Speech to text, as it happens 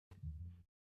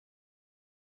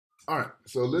All right,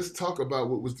 so let's talk about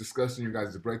what was discussed in your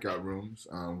guys' breakout rooms.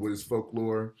 What is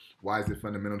folklore? Why is it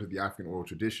fundamental to the African oral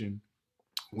tradition?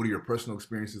 What are your personal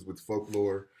experiences with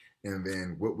folklore? And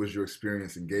then what was your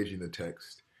experience engaging the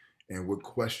text? And what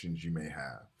questions you may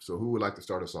have? So, who would like to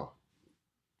start us off?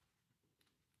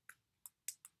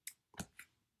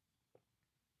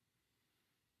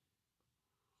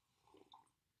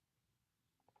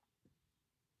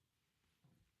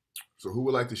 So, who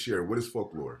would like to share? What is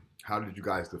folklore? How did you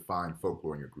guys define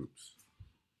folklore in your groups?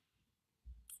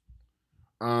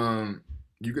 Um,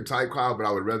 you could type Kyle, but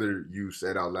I would rather you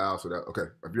say it out loud so that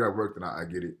okay, if you're at work, then I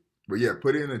get it. But yeah,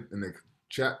 put it in the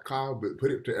chat, Kyle, but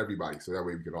put it to everybody so that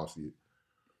way we could all see it.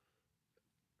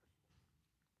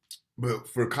 But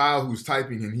for Kyle, who's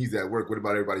typing and he's at work, what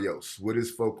about everybody else? What is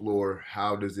folklore?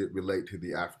 How does it relate to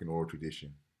the African oral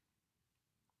tradition?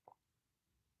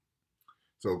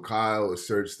 So Kyle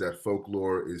asserts that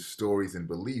folklore is stories and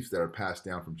beliefs that are passed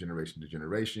down from generation to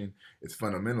generation. It's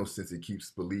fundamental since it keeps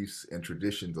beliefs and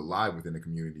traditions alive within the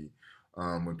community.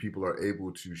 When people are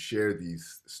able to share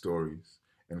these stories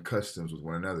and customs with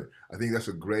one another, I think that's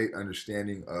a great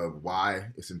understanding of why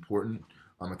it's important.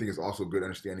 I think it's also a good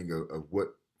understanding of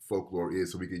what folklore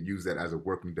is, so we could use that as a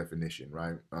working definition,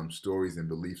 right? Stories and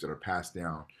beliefs that are passed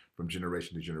down from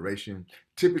generation to generation.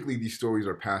 Typically, these stories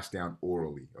are passed down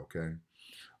orally. Okay,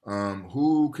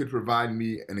 who could provide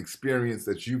me an experience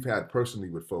that you've had personally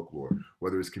with folklore,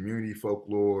 whether it's community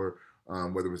folklore,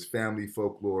 whether it's family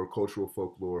folklore, cultural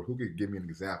folklore? Who could give me an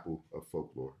example of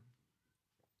folklore?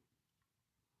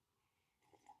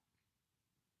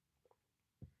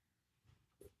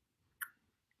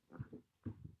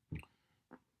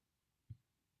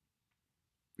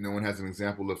 No one has an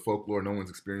example of folklore. No one's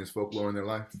experienced folklore in their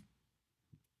life.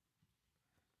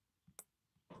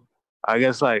 I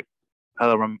guess like,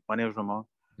 hello, my name is Ramon.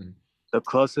 Mhm. The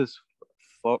closest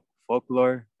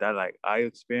folklore that like I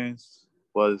experienced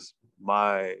was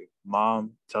my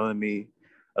mom telling me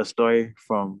a story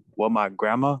from what my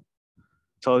grandma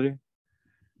told her.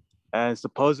 And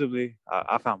supposedly,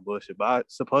 I found bullshit,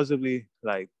 but supposedly,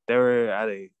 like they were at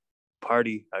a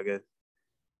party. I guess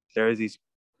there was these,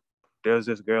 there was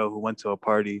this girl who went to a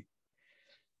party,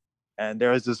 and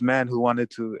there was this man who wanted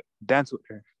to dance with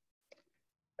her.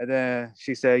 And then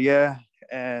she said, "Yeah,"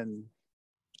 and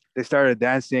they started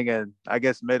dancing, and I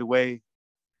guess midway,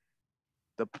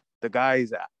 the the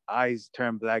guy's eyes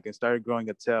turned black and started growing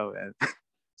a tail, and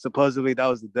supposedly that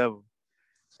was the devil.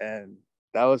 And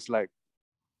that was like,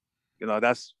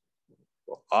 that's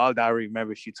all that I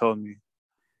remember. She told me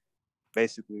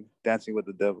basically dancing with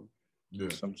the devil, Yeah,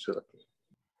 some shit like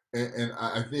that. and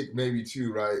I think maybe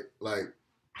too, right? Like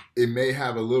it may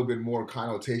have a little bit more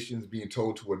connotations being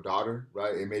told to a daughter,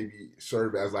 right? It may be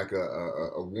serve as like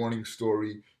a warning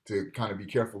story to kind of be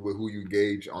careful with who you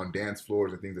engage on dance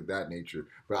floors and things of that nature.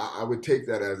 But I would take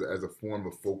that as a form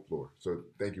of folklore. So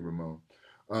thank you, Ramon.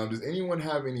 Does anyone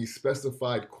have any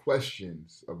specified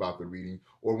questions about the reading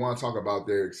or want to talk about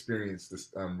their experience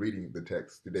reading the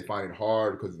text? Did they find it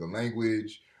hard because of the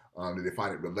language? Did they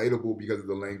find it relatable because of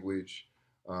the language?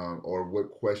 Or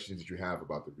what questions did you have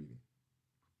about the reading?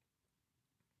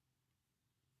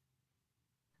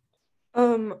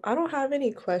 I don't have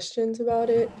any questions about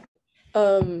it.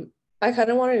 Um, I kind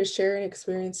of wanted to share an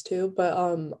experience too, but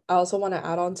I also want to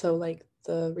add on to like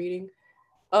the reading.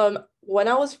 When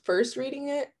I was first reading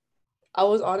it, I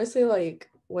was honestly like,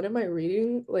 what am I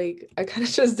reading? Like, I kind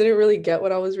of just didn't really get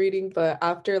what I was reading, but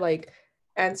after like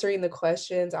answering the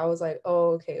questions, I was like,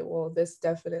 oh, okay, well, this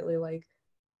definitely like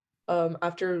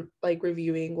after like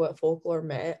reviewing what folklore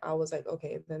meant, I was like,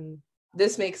 okay, then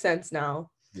this makes sense now.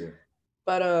 Yeah.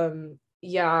 But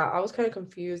yeah, I was kind of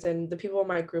confused and the people in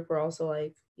my group were also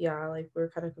like, yeah, like we're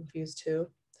kind of confused too.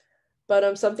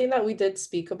 But something that we did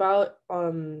speak about,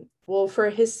 well,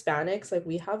 for Hispanics, like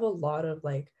we have a lot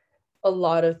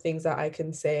of things that I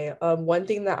can say. One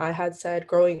thing that I had said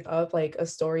growing up, like a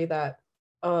story that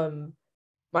um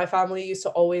my family used to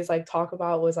always like talk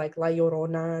about was like La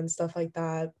Llorona and stuff like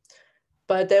that.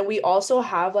 But then we also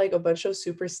have like a bunch of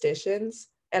superstitions.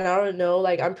 And I don't know,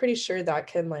 like I'm pretty sure that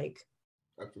can like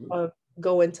Absolutely. uh,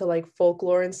 go into like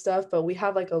folklore and stuff, but we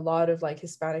have like a lot of like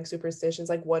Hispanic superstitions.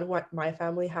 Like one what my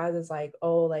family has is like,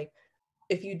 oh, like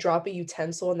if you drop a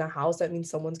utensil in the house, that means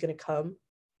someone's gonna come.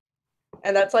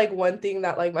 And that's like one thing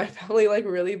that like my family like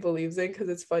really believes in because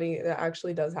it's funny, it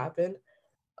actually does happen.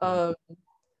 Mhm. Um,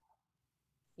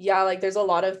 yeah, like there's a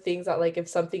lot of things that like if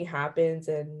something happens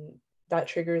and that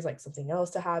triggers like something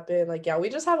else to happen. Like, yeah, we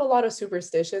just have a lot of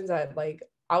superstitions that like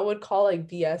I would call like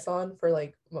BS on for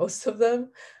like most of them.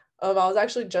 I was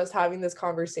actually just having this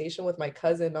conversation with my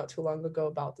cousin not too long ago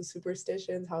about the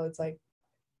superstitions, how it's like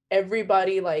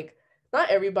everybody, like, not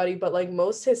everybody, but like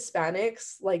most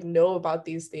Hispanics like know about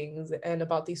these things and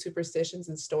about these superstitions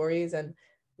and stories, and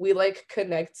we like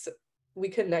connect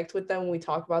with them when we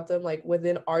talk about them, like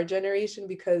within our generation,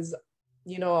 because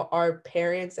you know our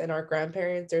parents and our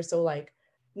grandparents are so like,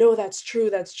 no, that's true,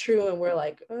 and we're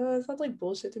like, it sounds like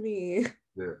bullshit to me.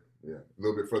 Yeah, yeah. A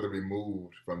little bit further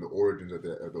removed from the origins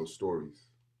of those stories.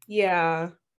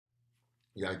 Yeah.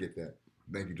 Yeah, I get that.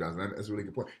 Thank you, Jocelyn. That's a really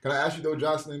good point. Can I ask you though,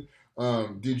 Jocelyn?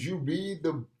 Did you read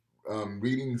the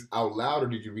readings out loud, or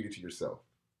did you read it to yourself?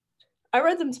 I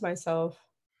read them to myself.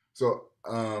 So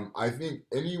I think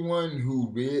anyone who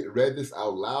read this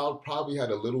out loud probably had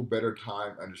a little better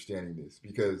time understanding this,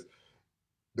 because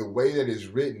the way that it's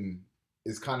written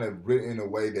is kind of written in a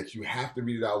way that you have to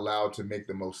read it out loud to make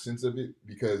the most sense of it.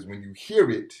 Because when you hear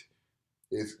it,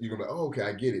 you're gonna be like, oh, okay,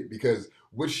 I get it. Because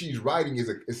what she's writing is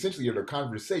essentially their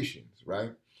conversations,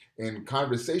 right? And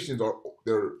conversations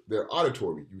they're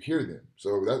auditory. You hear them,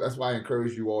 so that's why I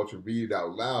encourage you all to read it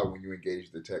out loud when you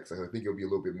engage the text. I think it'll be a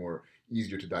little bit more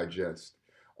easier to digest.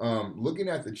 Looking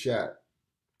at the chat,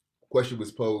 question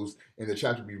was posed in the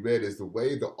chapter we read: is the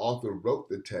way the author wrote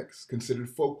the text considered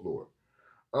folklore?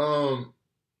 Um,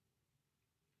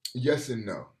 yes and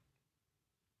no.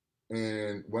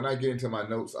 And when I get into my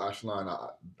notes, Ashlan,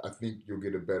 I think you'll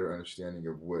get a better understanding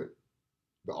of what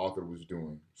the author was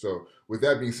doing. So, with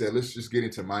that being said, let's just get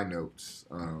into my notes,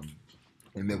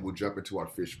 and then we'll jump into our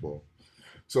fishbowl.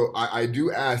 So, I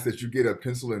do ask that you get a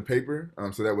pencil and paper,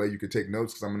 so that way you can take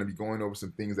notes, because I'm going to be going over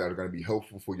some things that are going to be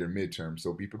helpful for your midterm.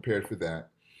 So, be prepared for that.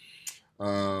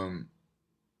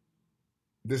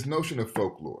 This notion of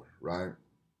folklore, right?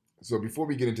 So before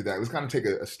we get into that, let's kind of take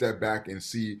a step back and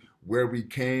see where we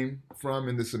came from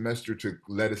in the semester to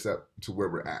let us up to where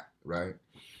we're at, right?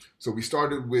 So we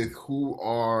started with who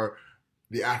are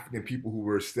the African people who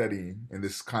we're studying in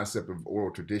this concept of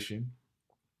oral tradition.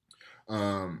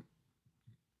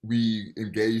 We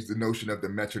engaged the notion of the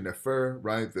maître nefer,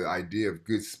 right? The idea of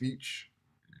good speech,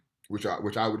 which I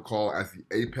would call as the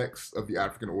apex of the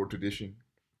African oral tradition.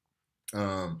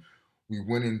 We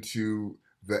went into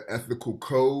the ethical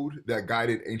code that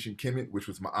guided ancient Kemet, which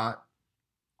was Ma'at.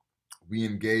 We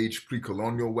engaged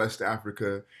pre-colonial West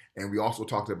Africa, and we also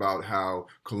talked about how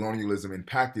colonialism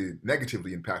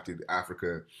negatively impacted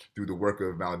Africa through the work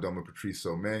of Malidoma Patrice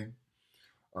Somé.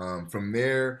 From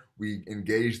there, we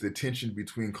engaged the tension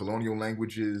between colonial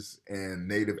languages and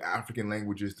native African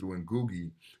languages through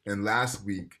Ngugi. And last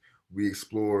week, we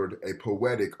explored a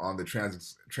poetic on the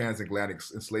transatlantic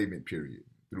enslavement period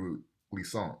through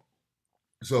Lisson.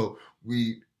 So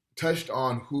we touched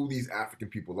on who these African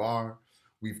people are.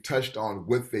 We've touched on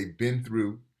what they've been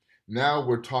through. Now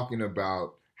we're talking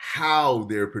about how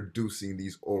they're producing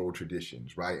these oral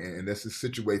traditions, right? And this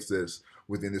situates us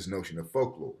within this notion of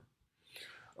folklore.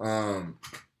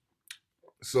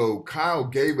 So Kyle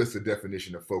gave us a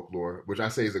definition of folklore, which I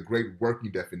say is a great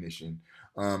working definition.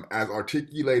 As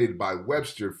articulated by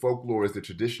Webster, folklore is the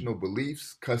traditional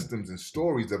beliefs, customs, and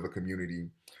stories of a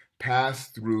community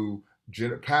passed through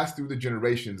the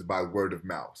generations by word of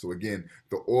mouth. So again,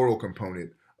 the oral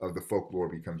component of the folklore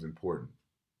becomes important.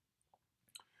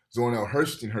 Zora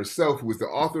Hurston herself, who is the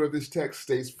author of this text,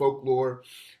 states folklore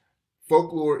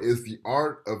is the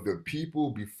art of the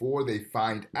people before they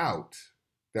find out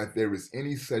that there is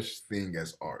any such thing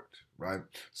as art, right?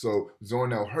 So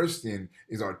Zora Hurston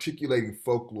is articulating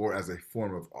folklore as a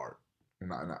form of art,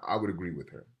 and I would agree with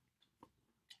her.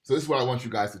 So this is what I want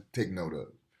you guys to take note of.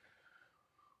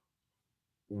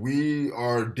 We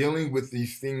are dealing with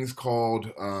these things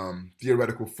called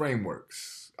theoretical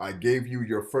frameworks. I gave you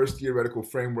your first theoretical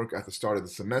framework at the start of the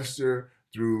semester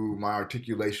through my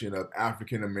articulation of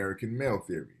African American male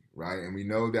theory, right? And we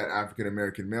know that African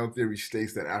American male theory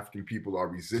states that African people are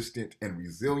resistant and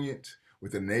resilient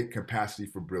with innate capacity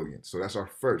for brilliance. So that's our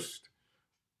first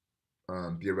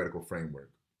theoretical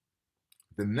framework.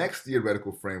 The next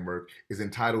theoretical framework is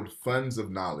entitled Funds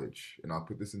of Knowledge, and I'll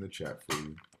put this in the chat for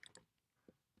you.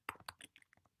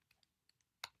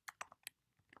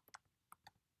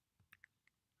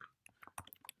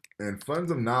 And funds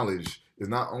of knowledge is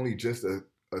not only just a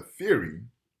theory,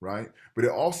 right? But it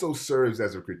also serves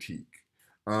as a critique.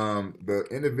 The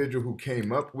individual who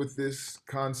came up with this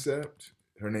concept,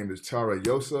 her name is Tara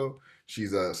Yoso.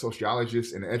 She's a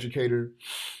sociologist and an educator.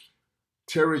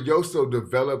 Tara Yoso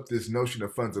developed this notion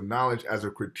of funds of knowledge as a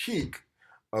critique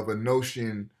of a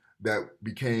notion that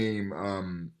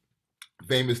became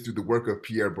famous through the work of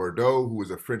Pierre Bourdieu, who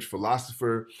was a French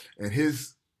philosopher, and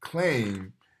his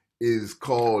claim is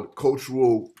called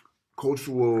cultural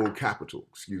capital.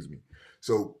 Excuse me.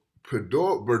 So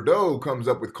Bourdieu comes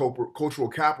up with cultural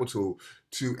capital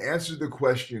to answer the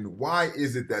question, why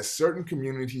is it that certain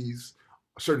communities,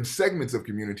 certain segments of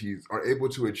communities are able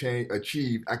to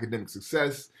achieve academic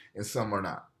success and some are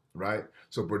not, right?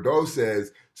 So Bordeaux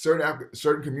says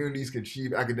certain communities can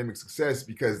achieve academic success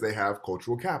because they have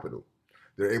cultural capital.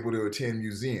 They're able to attend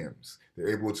museums. They're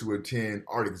able to attend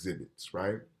art exhibits,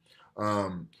 right?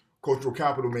 Um, Cultural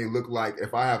capital may look like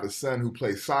if I have a son who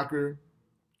plays soccer,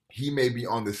 he may be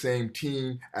on the same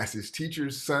team as his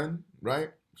teacher's son,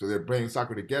 right? So they're playing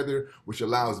soccer together, which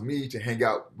allows me to hang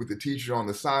out with the teacher on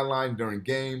the sideline during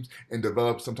games and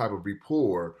develop some type of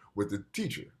rapport with the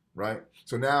teacher, right?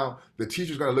 So now the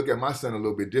teacher's going to look at my son a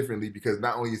little bit differently because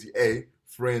not only is he A,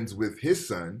 friends with his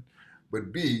son,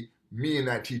 but B, me and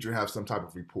that teacher have some type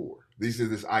of rapport. This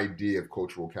is this idea of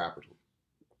cultural capital,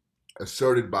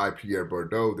 asserted by Pierre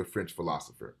Bourdieu, the French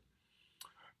philosopher.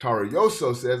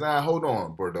 Tarayoso says, hold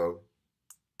on, Bourdieu.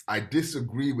 I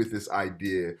disagree with this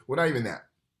idea. Well, not even that.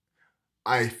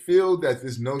 I feel that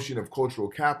this notion of cultural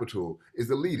capital is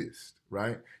elitist,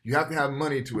 right? You have to have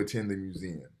money to attend the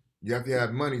museum. You have to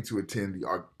have money to attend the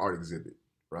art exhibit,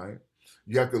 right?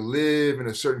 You have to live in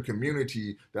a certain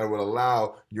community that will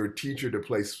allow your teacher's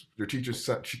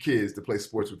kids to play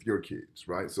sports with your kids,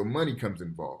 right? So money comes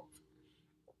involved.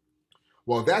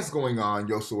 While that's going on,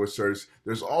 Yoso asserts,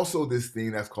 there's also this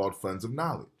thing that's called funds of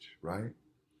knowledge, right?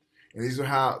 And these are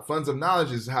how funds of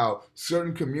knowledge is how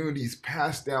certain communities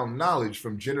pass down knowledge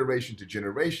from generation to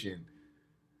generation,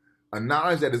 a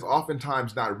knowledge that is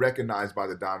oftentimes not recognized by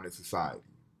the dominant society,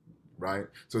 right?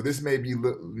 So this may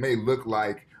look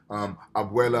like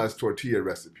abuela's tortilla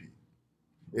recipe.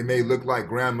 It may look like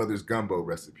grandmother's gumbo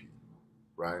recipe,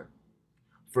 right?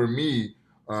 For me,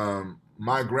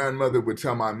 my grandmother would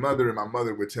tell my mother, and my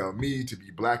mother would tell me, to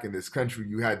be black in this country,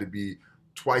 you had to be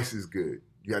twice as good.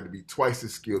 You had to be twice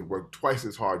as skilled, work twice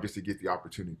as hard just to get the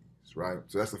opportunities, right?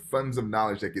 So that's the funds of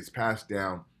knowledge that gets passed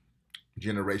down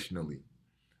generationally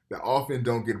that often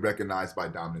don't get recognized by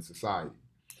dominant society.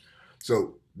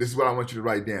 So this is what I want you to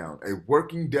write down: a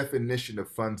working definition of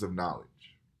funds of knowledge.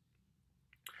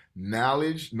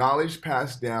 Knowledge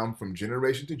passed down from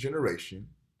generation to generation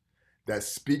that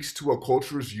speaks to a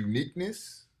culture's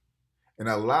uniqueness and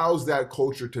allows that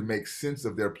culture to make sense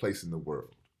of their place in the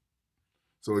world.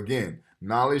 So again,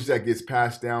 knowledge that gets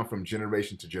passed down from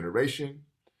generation to generation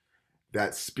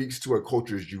that speaks to a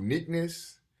culture's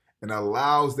uniqueness and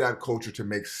allows that culture to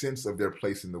make sense of their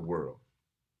place in the world.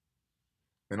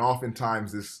 And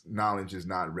oftentimes this knowledge is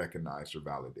not recognized or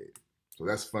validated. So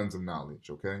that's funds of knowledge,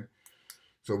 okay?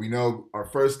 So we know our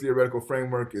first theoretical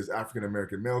framework is African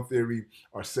American male theory.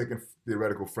 Our second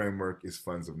theoretical framework is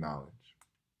funds of knowledge.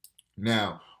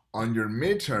 Now, on your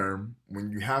midterm,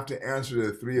 when you have to answer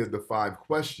the 3 of the 5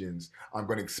 questions, I'm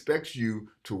going to expect you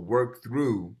to work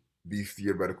through these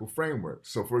theoretical frameworks.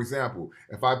 So for example,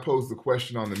 if I pose the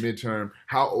question on the midterm,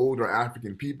 how old are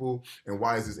African people and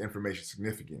why is this information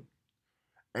significant?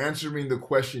 Answering the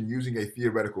question using a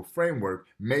theoretical framework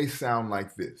may sound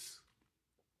like this.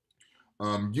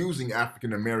 Using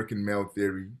African American male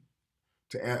theory,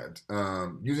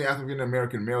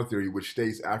 which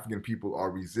states African people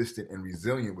are resistant and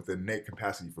resilient with a innate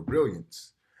capacity for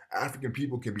brilliance. African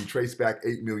people can be traced back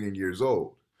 8 million years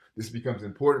old. This becomes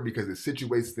important because it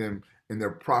situates them in their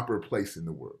proper place in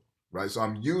the world, right? So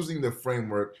I'm using the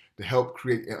framework to help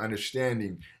create an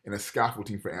understanding and a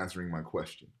scaffolding for answering my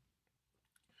question.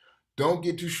 Don't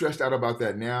get too stressed out about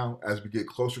that now. As we get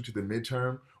closer to the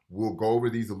midterm, we'll go over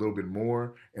these a little bit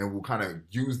more and we'll kind of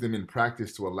use them in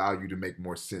practice to allow you to make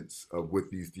more sense of what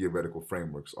these theoretical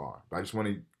frameworks are. But I just want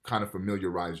to kind of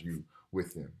familiarize you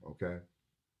with them, okay?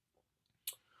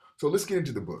 So let's get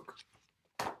into the book.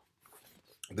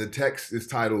 The text is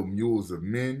titled Mules of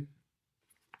Men.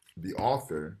 The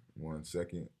author, one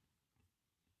second.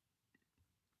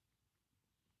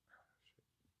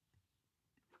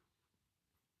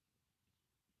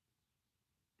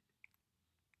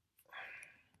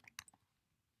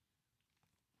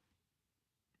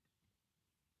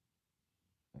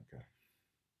 Okay.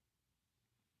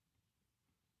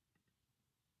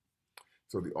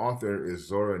 So the author is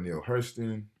Zora Neale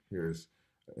Hurston. Here's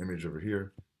an image over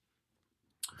here.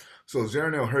 So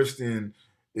Zora Neale Hurston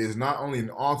is not only an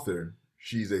author,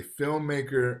 she's a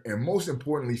filmmaker, and most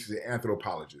importantly, she's an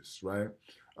anthropologist, right?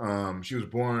 She was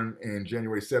born in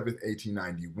January 7th,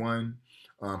 1891.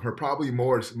 Her probably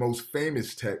most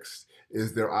famous text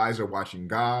is Their Eyes Are Watching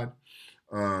God.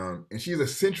 And she's a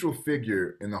central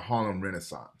figure in the Harlem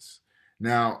Renaissance.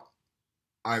 Now,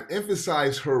 I've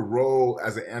emphasized her role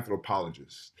as an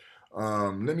anthropologist.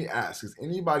 Let me ask, is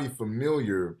anybody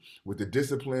familiar with the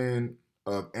discipline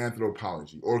of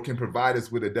anthropology, or can provide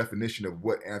us with a definition of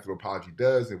what anthropology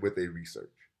does and what they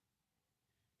research?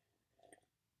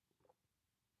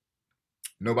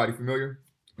 Nobody familiar?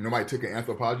 Nobody took an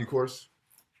anthropology course?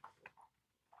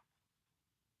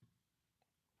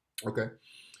 Okay.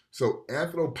 So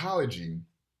anthropology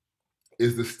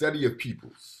is the study of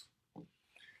peoples.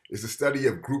 It's the study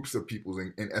of groups of peoples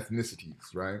and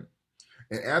ethnicities, right?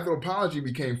 And anthropology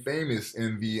became famous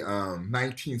in the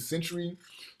 19th century.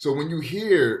 So when you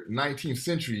hear 19th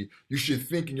century, you should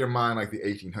think in your mind like the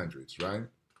 1800s, right?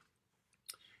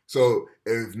 So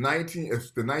if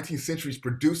the 19th century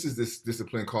produces this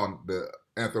discipline called the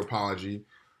anthropology,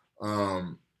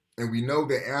 um, and we know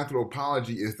that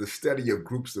anthropology is the study of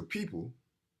groups of people,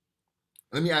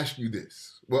 let me ask you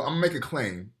this. Well, I'm gonna make a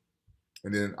claim,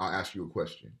 and then I'll ask you a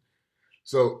question.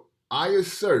 So I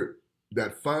assert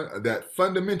that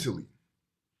fundamentally,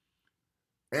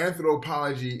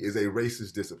 anthropology is a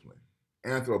racist discipline.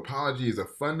 Anthropology is a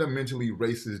fundamentally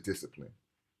racist discipline.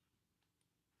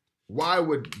 Why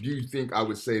would you think I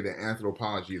would say that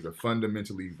anthropology is a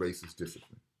fundamentally racist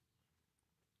discipline?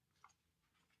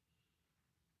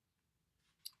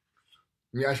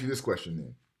 Let me ask you this question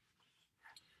then.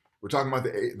 We're talking about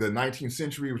the 19th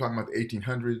century, we're talking about the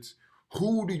 1800s.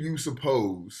 Who do you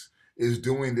suppose is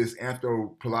doing this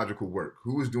anthropological work?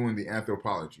 Who is doing the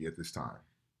anthropology at this time?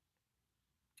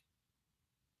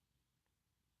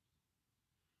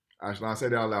 Ashlan, say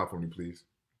that out loud for me, please.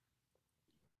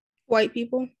 White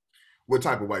people. What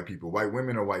type of white people? White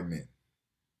women or white men?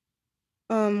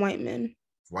 White men.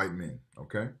 White men,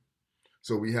 okay?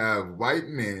 So we have white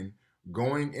men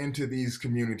going into these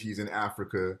communities in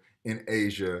Africa, in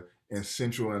Asia, in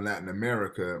Central and Latin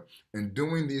America, and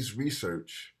doing this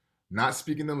research, not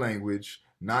speaking the language,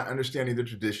 not understanding the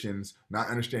traditions, not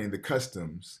understanding the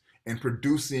customs, and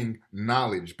producing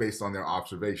knowledge based on their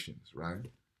observations, right?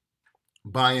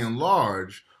 By and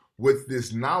large, what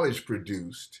this knowledge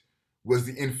produced was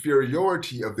the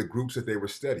inferiority of the groups that they were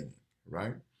studying,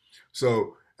 right?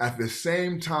 So at the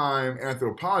same time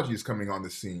anthropology is coming on the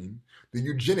scene, the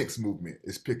eugenics movement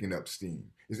is picking up steam.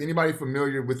 Is anybody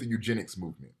familiar with the eugenics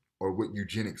movement or what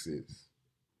eugenics is?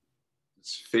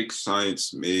 It's fake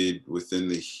science made within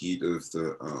the heat of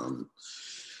the,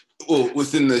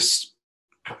 within this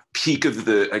peak of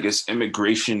the, I guess,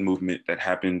 immigration movement that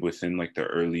happened within like the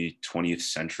early 20th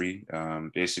century.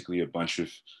 Basically a bunch of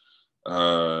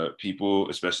people,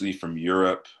 especially from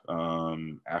Europe,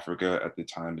 Africa at the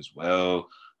time as well,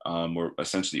 were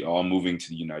essentially all moving to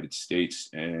the United States.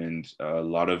 And a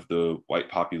lot of the white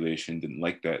population didn't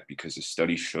like that because the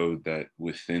study showed that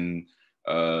within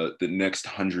the next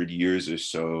 100 years or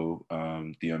so,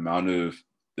 the amount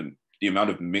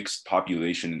of mixed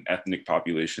population and ethnic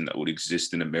population that would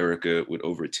exist in America would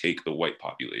overtake the white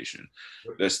population.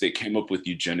 Thus, they came up with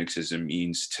eugenics as a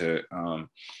means to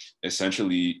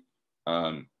essentially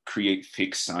create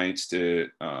fake science to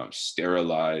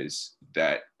sterilize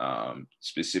that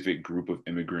specific group of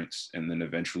immigrants, and then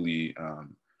eventually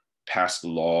pass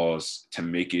laws to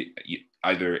make it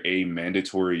either A,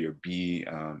 mandatory, or B,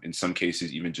 in some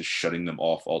cases, even just shutting them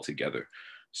off altogether.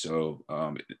 So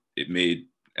it made,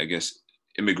 I guess,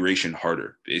 immigration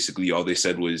harder. Basically, all they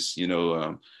said was,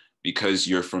 because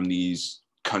you're from these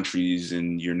countries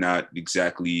and you're not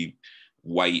exactly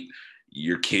white,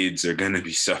 your kids are going to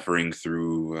be suffering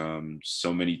through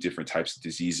so many different types of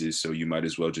diseases. So you might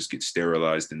as well just get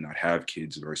sterilized and not have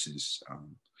kids versus,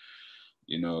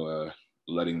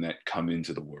 letting that come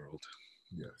into the world.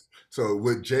 Yes. So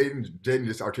what Jaden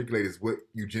just articulated is what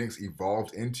eugenics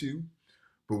evolved into.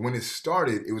 But when it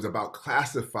started, it was about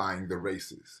classifying the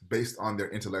races based on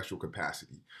their intellectual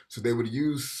capacity. So they would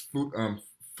use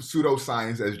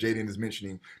pseudoscience, as Jaden is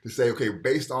mentioning, to say, okay,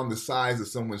 based on the size of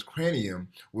someone's cranium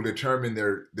will determine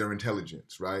their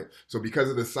intelligence, right? So because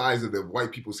of the size of the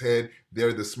white people's head,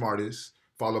 they're the smartest,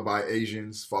 followed by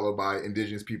Asians, followed by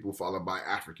indigenous people, followed by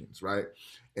Africans, right?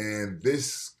 And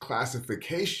this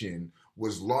classification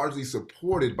was largely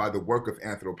supported by the work of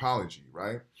anthropology,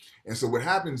 right? And so what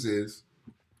happens is,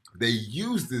 they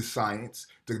use this science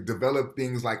to develop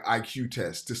things like IQ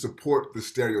tests to support the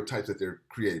stereotypes that they're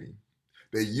creating.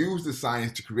 They use the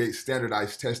science to create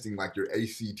standardized testing like your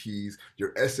ACTs,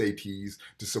 your SATs,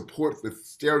 to support the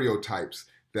stereotypes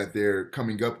that they're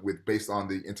coming up with based on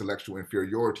the intellectual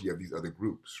inferiority of these other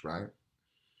groups, right?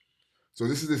 So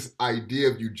this is this idea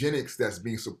of eugenics that's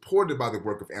being supported by the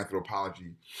work of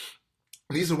anthropology.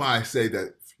 And these are why I say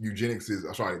that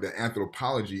that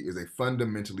anthropology is a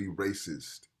fundamentally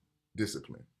racist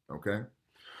discipline, okay?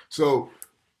 So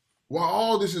while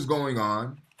all this is going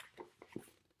on,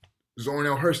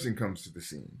 Zora Hurston comes to the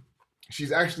scene.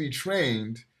 She's actually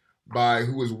trained by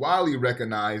who is widely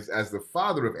recognized as the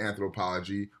father of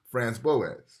anthropology, Franz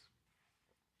Boas.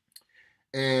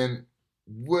 And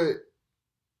what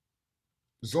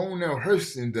Zonel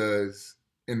Hurston does,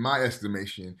 in my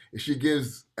estimation, is she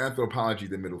gives anthropology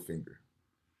the middle finger.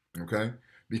 Okay?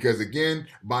 Because again,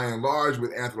 by and large,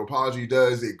 what anthropology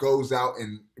does, it goes out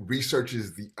and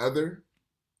researches the other.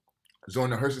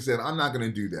 Zona Hurston said, I'm not going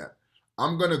to do that.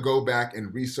 I'm going to go back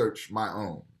and research my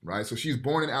own, right? So she's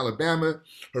born in Alabama.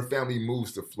 Her family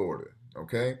moves to Florida,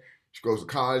 okay? She goes to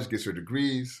college, gets her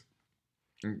degrees,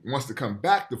 and wants to come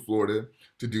back to Florida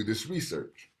to do this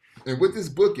research. And what this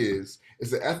book is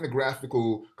an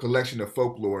ethnographical collection of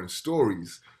folklore and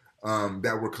stories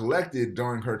that were collected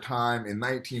during her time in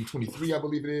 1923, I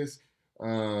believe it is.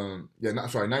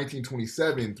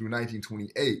 1927 through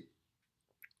 1928,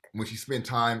 when she spent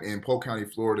time in Polk County,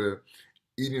 Florida,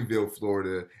 Edenville,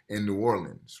 Florida, and New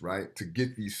Orleans, right, to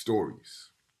get these stories.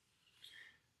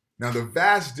 Now, the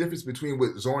vast difference between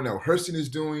what Zornell Hurston is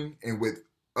doing and what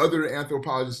other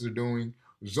anthropologists are doing,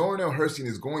 Zornell Hurston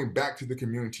is going back to the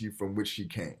community from which she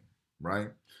came, right?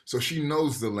 So she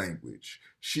knows the language,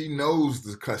 she knows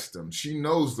the customs, she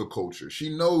knows the culture,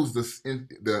 she knows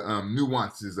the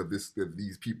nuances of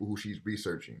these people who she's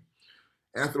researching.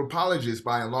 Anthropologists,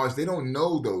 by and large, they don't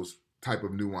know those type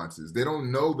of nuances. They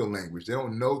don't know the language. They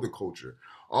don't know the culture.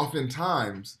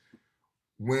 Oftentimes,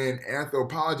 when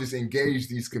anthropologists engage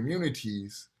these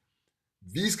communities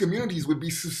would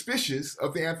be suspicious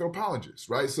of the anthropologists,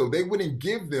 right? So they wouldn't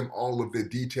give them all of the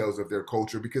details of their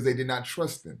culture because they did not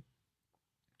trust them.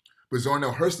 But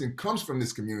Zornell Hurston comes from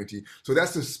this community, so that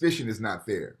suspicion is not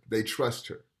there. They trust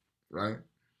her, right?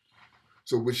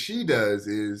 So what she does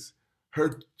is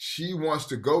she wants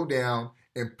to go down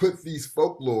and put these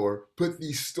folklore, put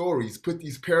these stories, put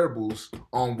these parables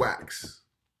on wax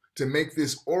to make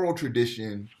this oral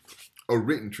tradition a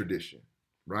written tradition,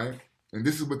 right? And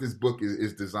this is what this book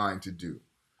is designed to do.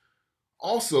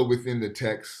 Also within the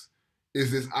text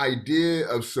is this idea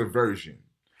of subversion.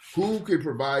 Who could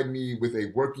provide me with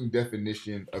a working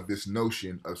definition of this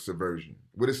notion of subversion?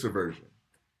 What is subversion?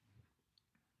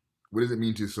 What does it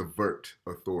mean to subvert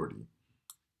authority?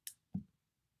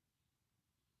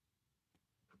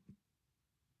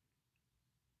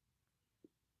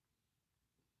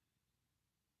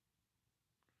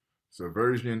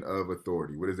 Subversion of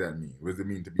authority. What does that mean? What does it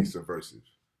mean to be subversive?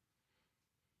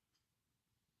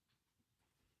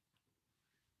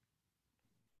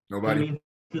 Nobody?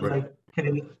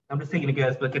 I'm just taking a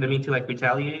guess, but can it mean to like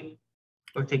retaliate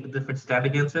or take a different stand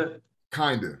against it?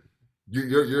 Kinda.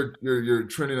 You're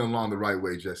trending along the right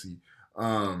way, Jesse.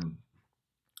 I'll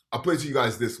put it to you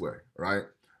guys this way, right?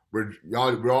 We're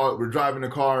driving the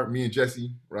car, me and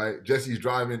Jesse, right? Jesse's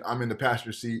driving, I'm in the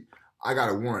passenger seat. I got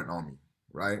a warrant on me,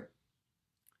 right?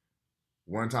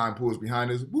 One time pulls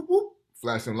behind us, whoop, whoop,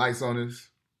 flashing lights on us.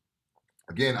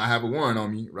 Again, I have a warrant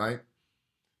on me, right?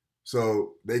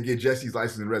 So they get Jesse's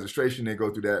license and registration. They go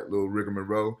through that little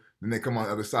rigmarole. Then they come on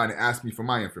the other side and ask me for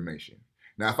my information.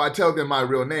 Now, if I tell them my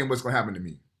real name, what's going to happen to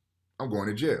me? I'm going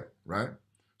to jail, right?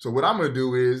 So what I'm going to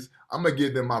do is I'm going to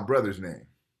give them my brother's name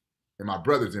and my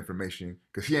brother's information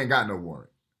because he ain't got no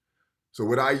warrant. So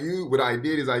what I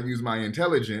did is I used my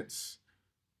intelligence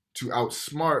to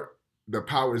outsmart the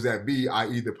powers that be,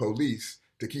 i.e. the police,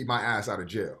 to keep my ass out of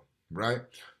jail, right?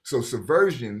 So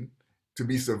subversion, to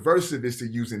be subversive, is to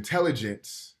use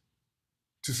intelligence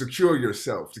to secure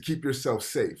yourself, to keep yourself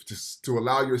safe, to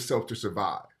allow yourself to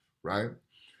survive, right?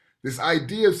 This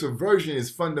idea of subversion is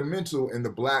fundamental in the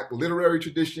Black literary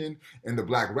tradition, in the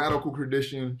Black radical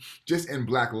tradition, just in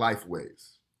Black life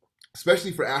ways,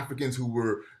 especially for Africans who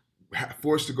were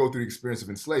forced to go through the experience of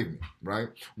enslavement, right?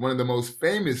 One of the most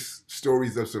famous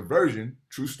stories of subversion,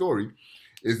 true story,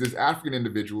 is this African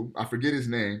individual, I forget his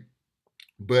name,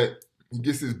 but he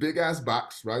gets this big ass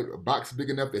box, right? A box big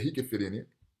enough that he could fit in it.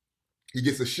 He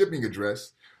gets a shipping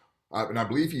address, and I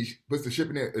believe he puts the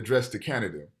shipping address to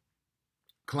Canada,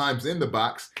 climbs in the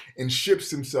box, and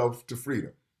ships himself to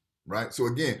freedom, right? So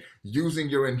again, using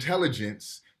your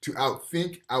intelligence to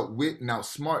outthink, outwit, and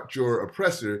outsmart your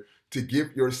oppressor to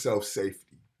give yourself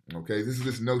safety, okay? This is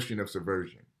this notion of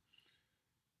subversion.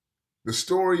 The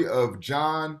story of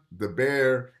John, the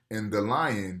bear, and the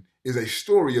lion is a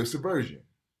story of subversion,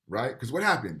 right? Because what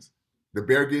happens? The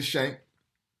bear gets shanked.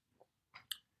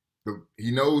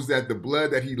 He knows that the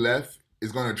blood that he left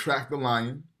is going to attract the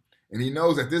lion. And he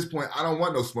knows at this point, I don't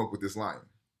want no smoke with this lion.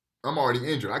 I'm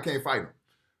already injured. I can't fight him.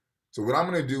 So what I'm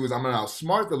going to do is I'm going to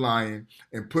outsmart the lion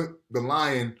and put the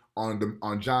lion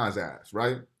on John's ass,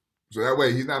 right? So that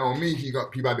way he's not on me. He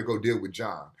about to go deal with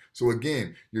John. So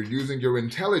again, you're using your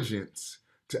intelligence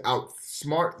to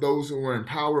outsmart those who are in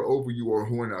power over you or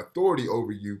who are in authority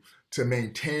over you to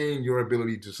maintain your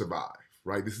ability to survive,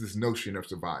 right? This is this notion of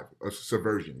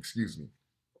subversion, excuse me.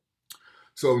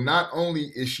 So not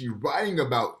only is she writing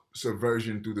about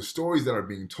subversion through the stories that are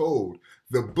being told,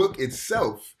 the book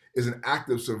itself is an act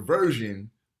of subversion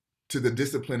to the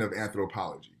discipline of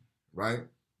anthropology, right?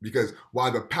 Because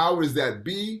while the powers that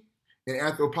be in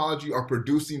anthropology are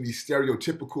producing these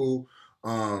stereotypical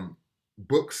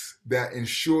books that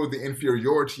ensure the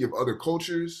inferiority of other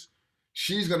cultures,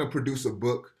 she's going to produce a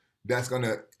book that's going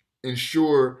to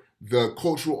ensure the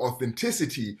cultural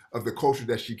authenticity of the culture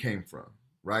that she came from,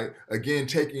 right? Again,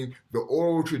 taking the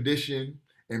oral tradition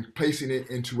and placing it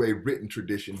into a written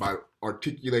tradition by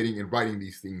articulating and writing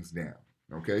these things down.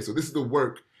 Okay, so this is the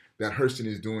work that Hurston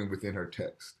is doing within her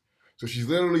text. So she's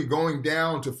literally going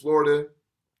down to Florida,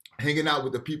 hanging out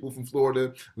with the people from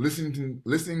Florida, listening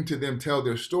to them tell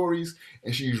their stories,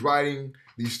 and she's writing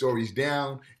these stories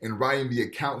down and writing the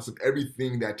accounts of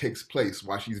everything that takes place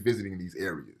while she's visiting these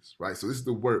areas, right? So this is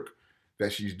the work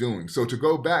that she's doing. So to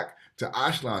go back to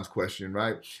Ashlan's question,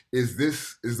 right, is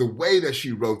the way that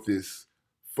she wrote this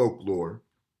folklore?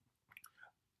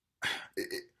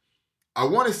 I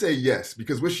want to say yes,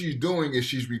 because what she's doing is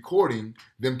she's recording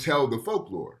them tell the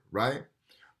folklore, right?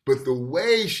 But the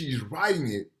way she's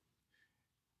writing it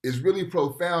is really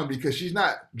profound because she's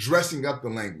not dressing up the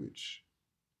language.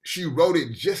 She wrote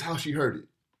it just how she heard it,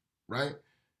 right?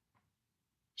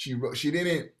 She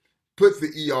didn't put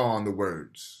the ER on the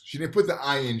words. She didn't put the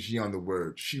ING on the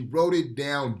words. She wrote it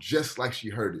down just like she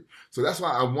heard it. So that's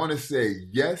why I want to say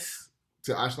yes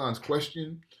to Ashlan's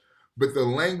question, but the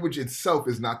language itself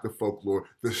is not the folklore.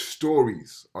 The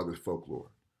stories are the folklore.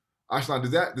 Ashlan,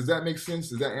 does that make sense?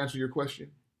 Does that answer your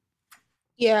question?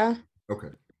 Yeah. Okay.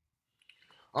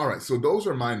 All right, so those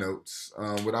are my notes.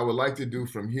 What I would like to do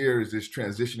from here is just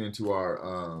transition into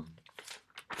our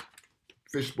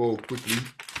fishbowl quickly.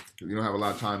 We don't have a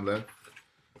lot of time left.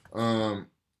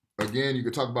 Again, you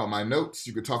could talk about my notes,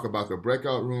 you could talk about the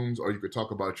breakout rooms, or you could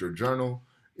talk about your journal.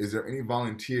 Is there any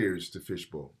volunteers to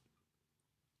fishbowl?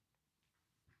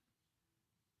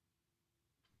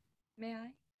 May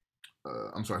I?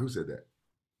 I'm sorry, who said that?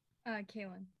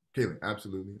 Kaylin. Kaylin,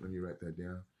 absolutely. Let me write that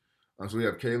down. So we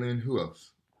have Kaylin. Who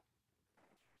else?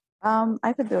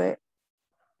 I could do it.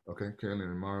 Okay, Kaylin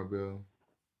and Maribel.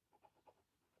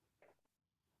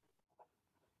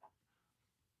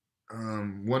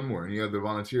 One more. Any other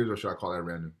volunteers, or should I call that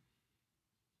random?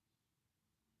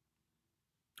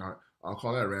 All right, I'll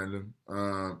call that random.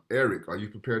 Eric, are you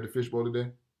prepared to fishbowl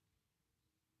today?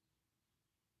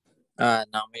 No, I'm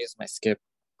gonna use my skip.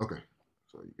 Okay,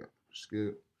 so you got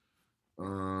skip. I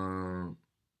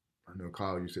know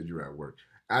Kyle, you said you were at work.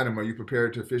 Adam, are you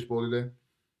prepared to fishbowl today?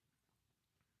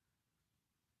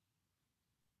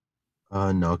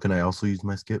 No, can I also use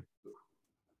my skip?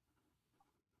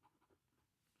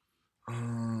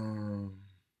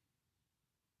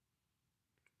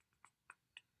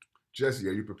 Jesse,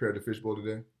 are you prepared to fishbowl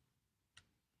today?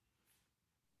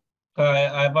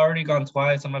 I've already gone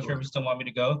twice. I'm not sure if you still want me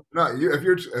to go. No,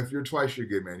 if you're twice, you're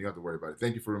good, man. You don't have to worry about it.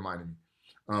 Thank you for reminding me.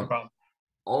 No problem.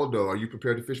 Aldo, are you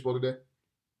prepared to fishbowl today?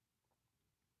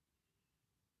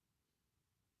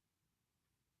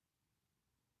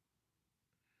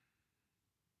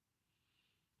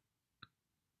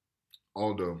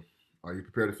 Aldo, are you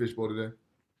prepared to fishbowl today?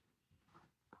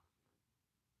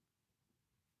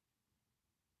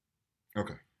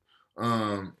 Okay.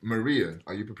 Maria,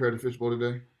 are you prepared to fishbowl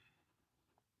today?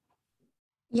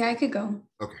 Yeah, I could go.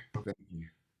 Okay, thank you.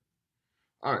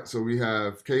 All right, so we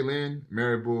have Kaylin,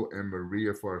 Maribel, and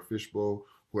Maria for our fishbowl.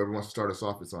 Whoever wants to start us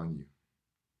off, it's on you.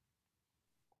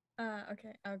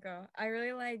 Okay, I'll go. I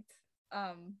really liked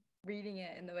reading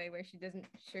it in the way where she doesn't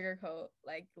sugarcoat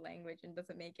like language and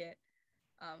doesn't make it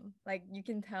like you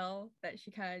can tell that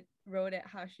she kind of wrote it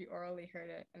how she orally heard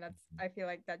it, and I feel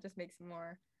like that just makes it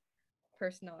more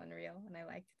personal and real, and I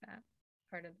liked that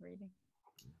part of the reading.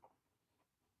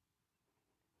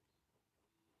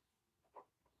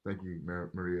 Thank you,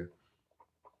 Maria.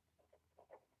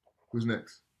 Who's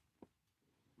next?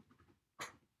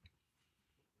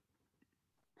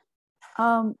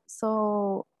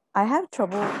 So I have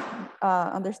trouble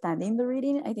understanding the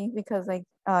reading, I think, because like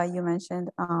you mentioned,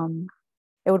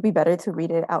 it would be better to read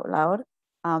it out loud.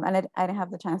 And I didn't have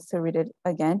the chance to read it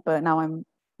again, but now I'm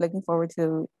looking forward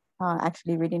to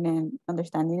actually reading it and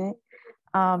understanding it.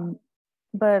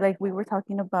 But like we were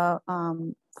talking about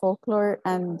folklore,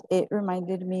 and it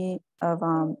reminded me of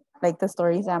like the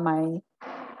stories that my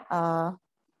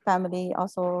family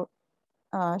also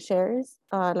shares,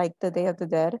 like the Day of the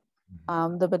Dead,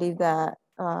 the belief that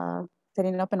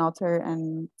setting up an altar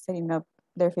and setting up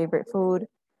their favorite food,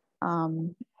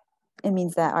 it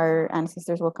means that our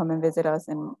ancestors will come and visit us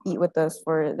and eat with us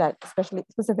for that,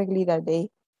 specifically that day.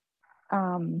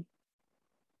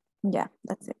 Yeah,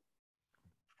 that's it.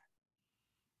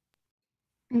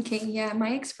 Okay, yeah, my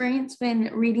experience when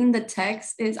reading the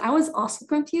text is I was also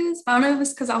confused. I don't know if it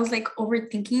was because I was like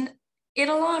overthinking it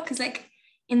a lot. Because like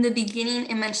in the beginning,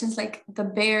 it mentions like the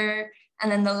bear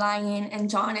and then the lion and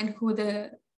John and who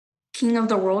the king of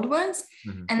the world was.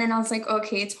 Mhm. And then I was like,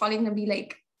 okay, it's probably gonna be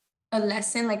like a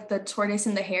lesson, like the tortoise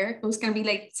and the hare. It was gonna be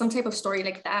like some type of story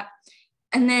like that.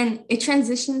 And then it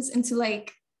transitions into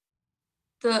like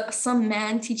some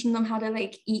man teaching them how to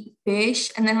like eat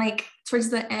fish, and then like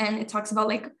towards the end it talks about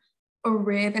like a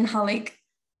rib and how like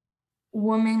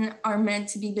women are meant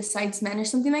to be besides men or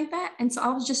something like that. And so I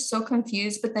was just so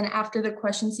confused, but then after the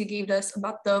questions you gave us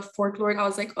about the folklore, I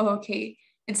was like, oh, okay,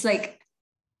 it's like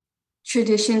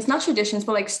traditions, not traditions,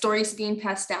 but like stories being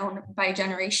passed down by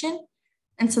generation.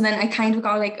 And so then I kind of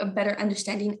got like a better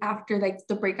understanding after like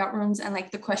the breakout rooms and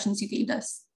like the questions you gave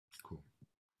us. Cool.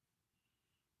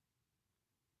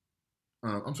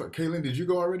 I'm sorry, Kaylin, did you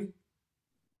go already?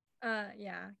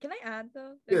 Yeah. Can I add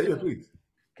though? Yeah, please.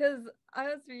 Because I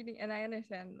was reading and I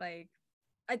understand, like,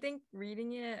 I think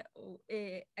reading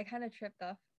I kind of tripped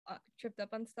up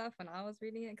on stuff when I was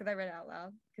reading it because I read it out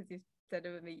loud because you said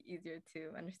it would be easier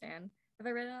to understand if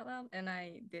I read it out loud, and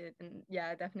I did, and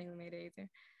yeah, it definitely made it easier.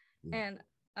 Yeah. And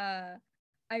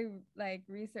I like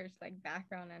researched like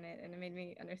background on it, and it made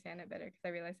me understand it better because I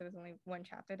realized it was only one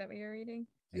chapter that we were reading.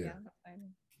 So Yeah. yeah, that's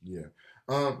fine.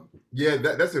 Yeah.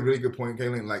 That's a really good point,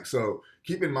 Kaylin. Like, so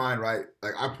keep in mind, right?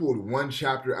 Like, I pulled one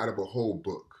chapter out of a whole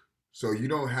book, so you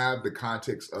don't have the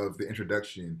context of the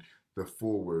introduction, the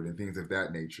foreword, and things of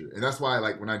that nature. And that's why,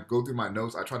 like, when I go through my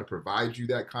notes, I try to provide you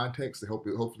that context to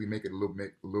hopefully make it a little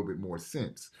bit more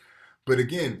sense. But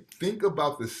again, think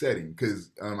about the setting,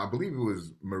 because I believe it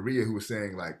was Maria who was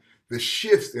saying like the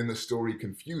shifts in the story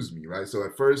confused me, right? So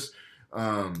at first,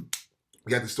 we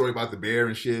got the story about the bear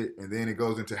and shit, and then it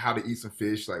goes into how to eat some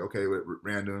fish, like, okay,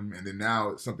 random, and then now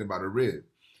it's something about a rib.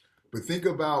 But think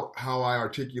about how I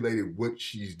articulated what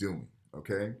she's doing,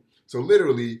 okay? So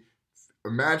literally,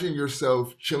 imagine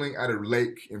yourself chilling at a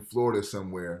lake in Florida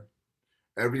somewhere.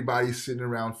 Everybody's sitting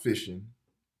around fishing,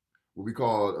 what we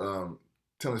call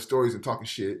telling stories and talking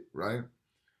shit, right?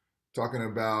 Talking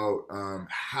about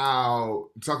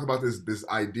this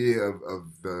idea of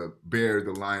the bear,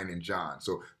 the lion, and John.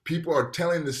 So people are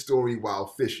telling the story while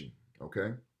fishing.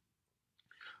 Okay.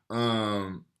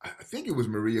 I think it was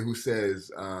Maria who says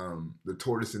the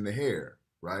tortoise and the hare,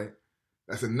 right?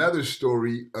 That's another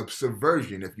story of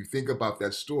subversion if you think about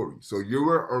that story. So you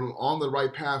were on the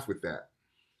right path with that.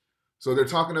 So they're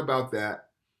talking about that.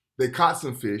 They caught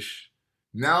some fish.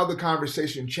 Now the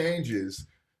conversation changes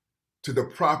to the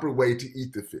proper way to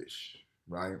eat the fish,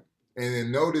 right? And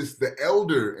then notice the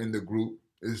elder in the group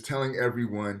is telling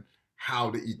everyone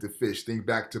how to eat the fish. Think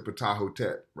back to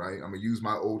Ptahhotep, right? I'm gonna use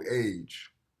my old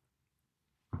age.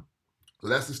 So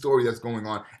that's the story that's going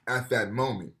on at that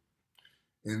moment.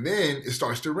 And then it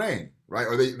starts to rain, right?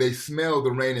 Or they smell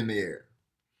the rain in the air.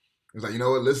 It's like, you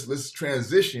know what, let's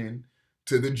transition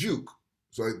to the juke.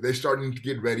 So they're starting to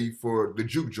get ready for the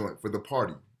juke joint, for the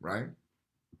party, right?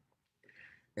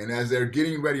 And as they're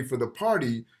getting ready for the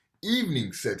party,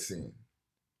 evening sets in.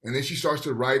 And then she starts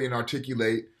to write and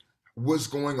articulate what's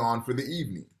going on for the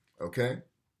evening, okay?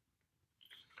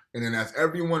 And then as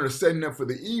everyone is setting up for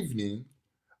the evening,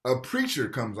 a preacher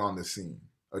comes on the scene,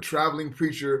 a traveling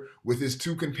preacher with his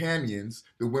two companions,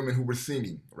 the women who were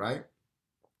singing, right?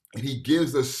 And he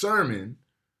gives a sermon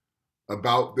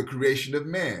about the creation of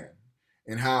man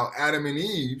and how Adam and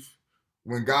Eve,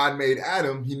 when God made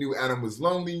Adam, he knew Adam was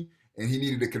lonely and he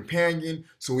needed a companion,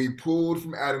 so he pulled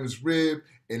from Adam's rib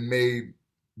and made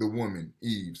the woman,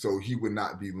 Eve, so he would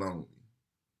not be lonely,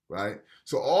 right?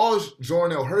 So all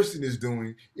Zornell Hurston is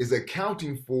doing is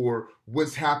accounting for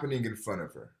what's happening in front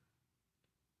of her.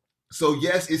 So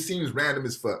yes, it seems random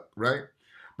as fuck, right?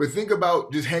 But think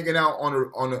about just hanging out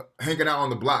on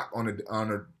the block on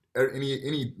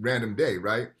any random day,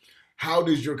 right? How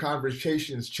does your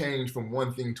conversations change from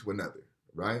one thing to another,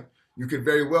 right? You could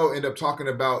very well end up talking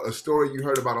about a story you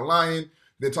heard about a lion,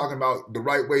 then talking about the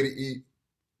right way to eat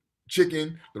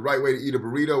chicken, the right way to eat a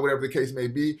burrito, whatever the case may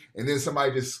be, and then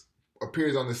somebody just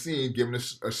appears on the scene giving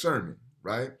a sermon,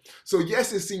 right? So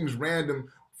yes, it seems random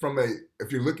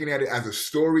if you're looking at it as a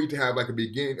story to have like a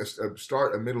beginning, a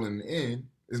start, a middle, and an end.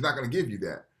 It's not going to give you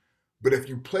that. But if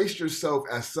you place yourself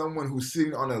as someone who's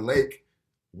sitting on a lake,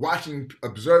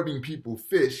 observing people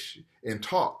fish and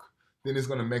talk, then it's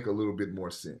going to make a little bit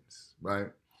more sense, right?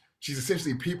 She's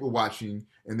essentially people watching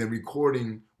and then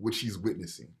recording what she's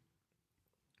witnessing.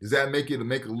 Does that make a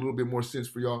little bit more sense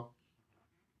for y'all?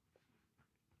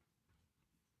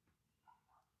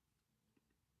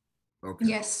 Okay.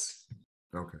 Yes.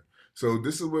 Okay. So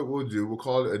this is what we'll do. We'll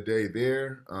call it a day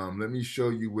there. Let me show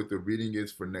you what the reading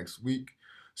is for next week.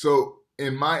 So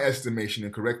in my estimation,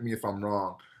 and correct me if I'm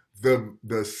wrong,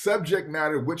 the subject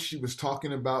matter which she was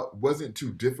talking about wasn't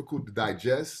too difficult to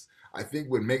digest. I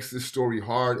think what makes this story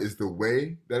hard is the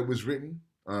way that it was written.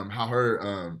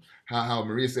 How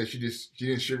Maria said she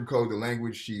didn't sugarcoat the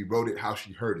language. She wrote it how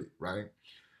she heard it, right?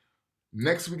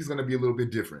 Next week is going to be a little bit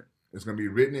different. It's going to be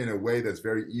written in a way that's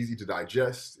very easy to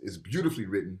digest. It's beautifully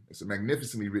written. It's a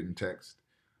magnificently written text.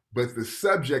 But the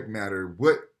subject matter,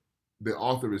 what the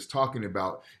author is talking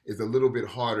about, is a little bit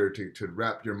harder to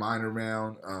wrap your mind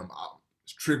around.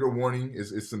 Trigger warning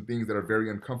is some things that are very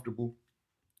uncomfortable.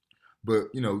 But,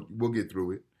 we'll get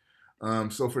through it.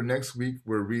 So for next week,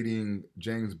 we're reading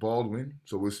James Baldwin.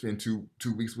 So we'll spend two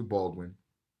weeks with Baldwin.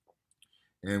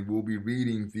 And we'll be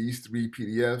reading these 3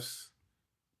 PDFs.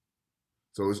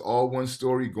 So it's all one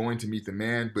story, Going to Meet the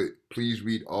Man, but please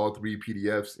read all 3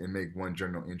 PDFs and make one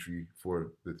journal entry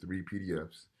for the 3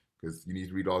 PDFs because you need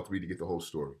to read all 3 to get the whole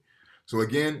story. So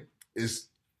again, it's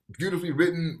beautifully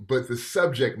written, but the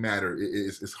subject matter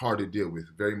is hard to deal with.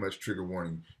 Very much trigger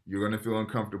warning. You're going to feel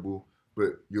uncomfortable,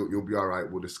 but you'll be all right.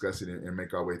 We'll discuss it and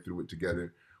make our way through it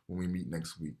together when we meet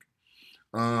next week.